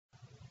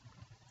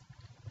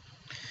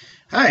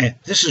Hi,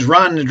 this is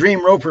Ron the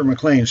Dream Roper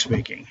McLean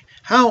speaking.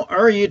 How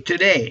are you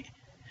today?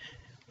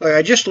 Look,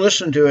 I just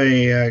listened to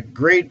a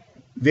great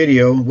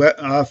video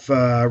off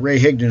Ray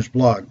Higdon's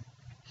blog,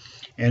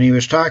 and he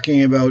was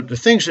talking about the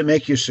things that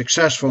make you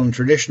successful in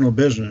traditional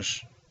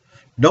business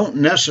don't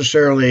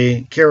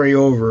necessarily carry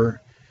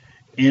over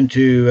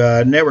into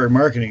network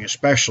marketing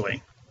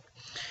especially.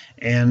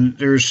 And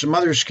there's some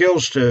other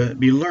skills to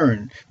be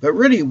learned. But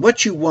really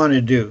what you want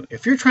to do,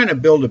 if you're trying to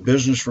build a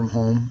business from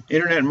home,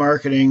 internet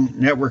marketing,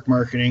 network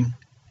marketing,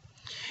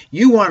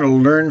 you want to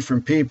learn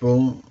from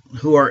people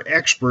who are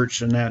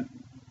experts in that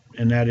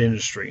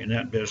industry, in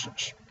that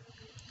business.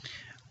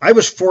 I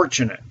was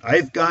fortunate.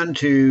 I've gone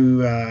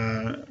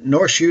to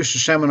No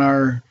Excuses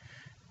Seminar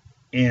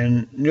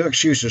and No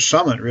Excuses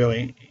Summit,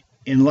 really,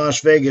 in Las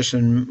Vegas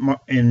in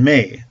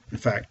May, in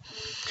fact.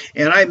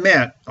 And I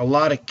met a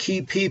lot of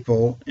key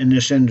people in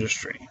this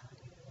industry.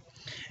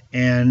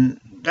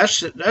 And that's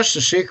the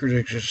secret,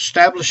 is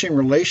establishing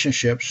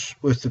relationships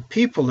with the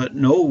people that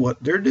know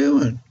what they're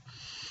doing.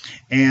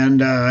 And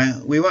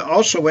we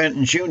also went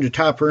in June to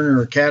Top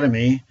Earner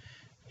Academy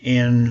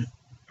in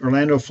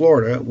Orlando,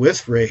 Florida,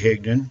 with Ray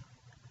Higdon.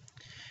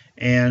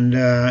 And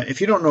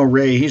if you don't know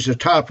Ray, he's a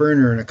top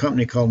earner in a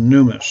company called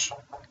Numis.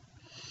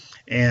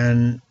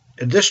 And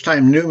at this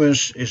time,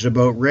 Numis is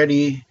about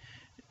ready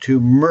to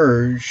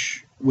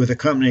merge with a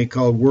company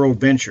called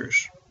World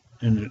Ventures,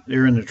 and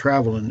they're in the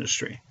travel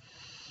industry.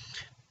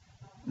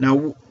 Now,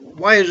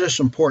 why is this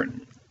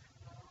important?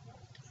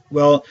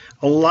 Well,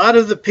 a lot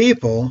of the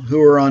people who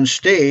are on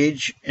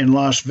stage in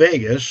Las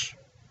Vegas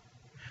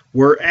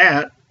were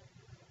at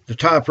the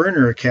Top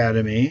Earner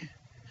Academy,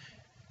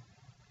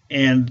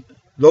 and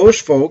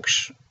those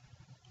folks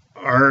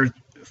are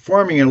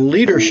forming a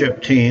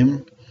leadership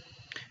team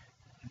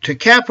to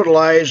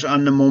capitalize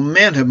on the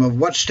momentum of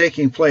what's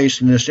taking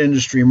place in this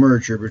industry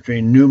merger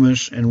between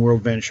Numis and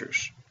World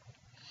Ventures.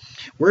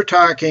 We're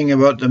talking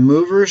about the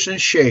movers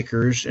and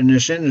shakers in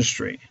this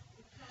industry.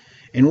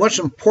 And what's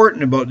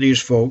important about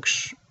these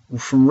folks,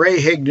 from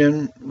Ray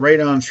Higdon right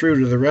on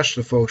through to the rest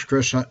of the folks,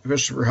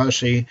 Christopher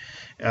Hussey,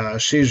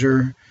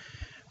 Caesar,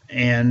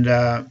 and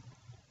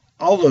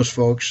all those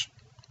folks,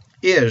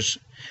 is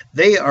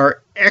they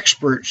are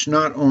experts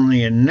not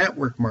only in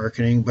network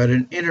marketing, but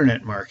in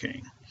internet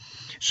marketing.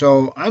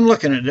 So I'm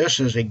looking at this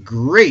as a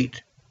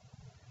great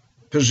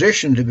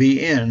position to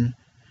be in.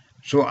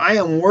 So I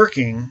am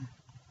working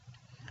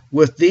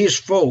with these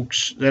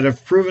folks that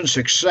have proven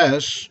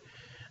success,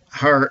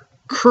 are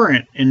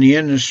current in the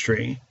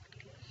industry.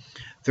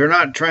 They're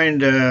not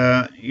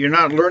you're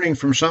not learning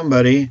from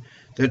somebody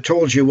that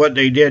told you what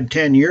they did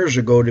 10 years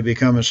ago to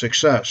become a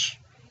success.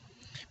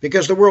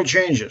 Because the world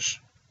changes.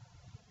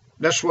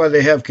 That's why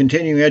they have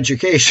continuing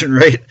education,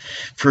 right,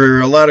 for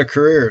a lot of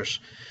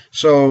careers.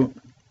 So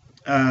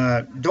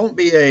don't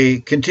be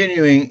a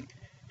continuing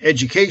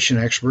education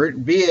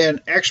expert. Be an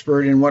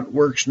expert in what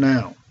works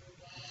now.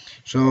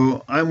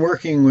 So I'm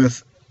working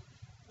with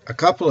a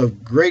couple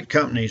of great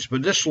companies,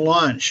 but this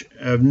launch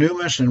of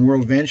Numis and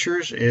World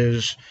Ventures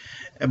is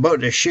about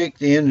to shake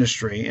the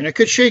industry, and it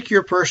could shake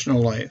your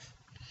personal life.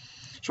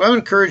 So I'm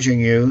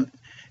encouraging you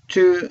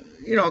to,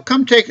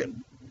 come take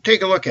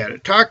a look at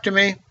it. Talk to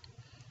me.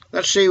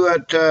 Let's see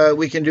what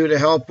we can do to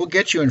help. We'll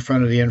get you in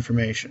front of the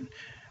information.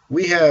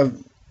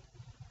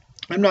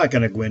 I'm not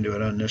going to go into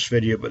it on this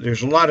video, but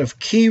there's a lot of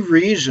key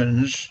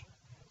reasons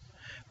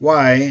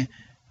why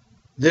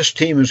this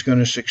team is going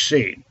to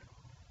succeed.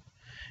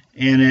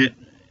 And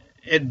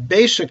it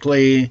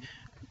basically,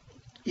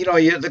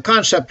 the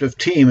concept of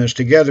team is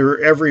together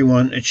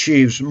everyone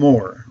achieves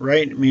more,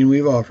 right? I mean,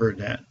 we've all heard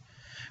that.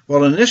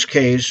 Well, in this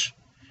case,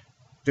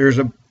 there's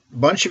a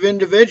bunch of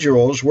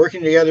individuals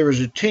working together as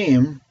a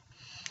team,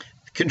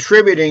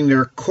 contributing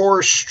their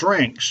core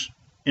strengths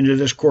into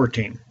this core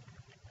team.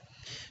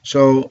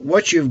 So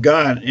what you've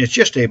got is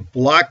just a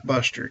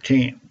blockbuster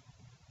team,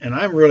 and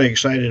I'm really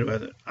excited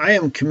with it. I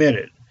am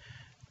committed.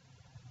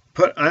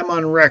 I'm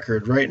on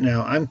record right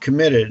now. I'm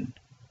committed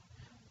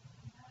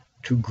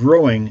to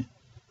growing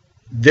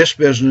this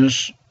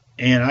business,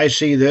 and I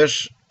see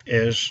this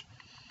as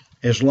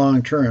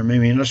long term. I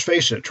mean, let's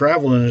face it,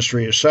 travel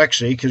industry is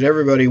sexy because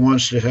everybody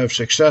wants to have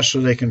success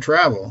so they can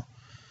travel.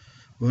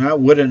 Well,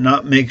 would it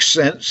not make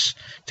sense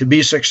to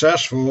be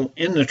successful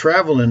in the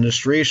travel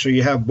industry so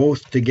you have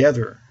both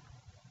together?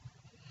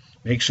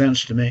 Makes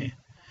sense to me.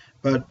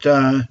 But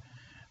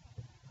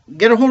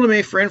get a hold of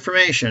me for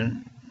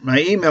information.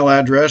 My email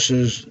address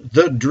is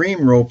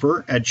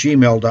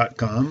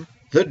thedreamroper@gmail.com,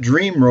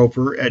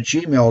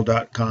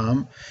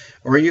 thedreamroper@gmail.com,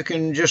 or you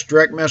can just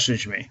direct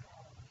message me.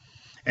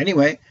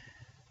 Anyway,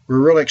 we're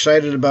really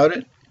excited about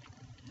it,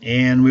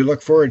 and we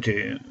look forward to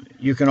it.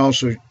 You can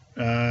also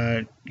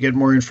get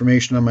more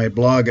information on my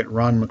blog at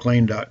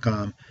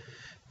ronmclean.com.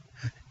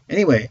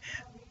 Anyway,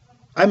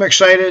 I'm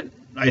excited.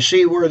 I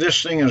see where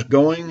this thing is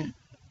going,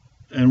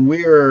 and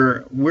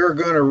we're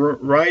going to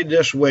ride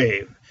this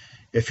wave.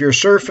 If you're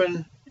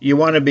surfing, you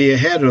want to be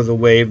ahead of the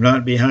wave,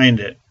 not behind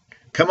it.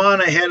 Come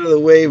on ahead of the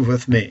wave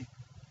with me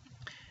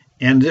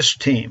and this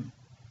team.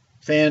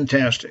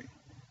 Fantastic.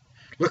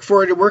 Look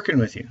forward to working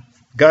with you.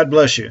 God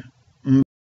bless you.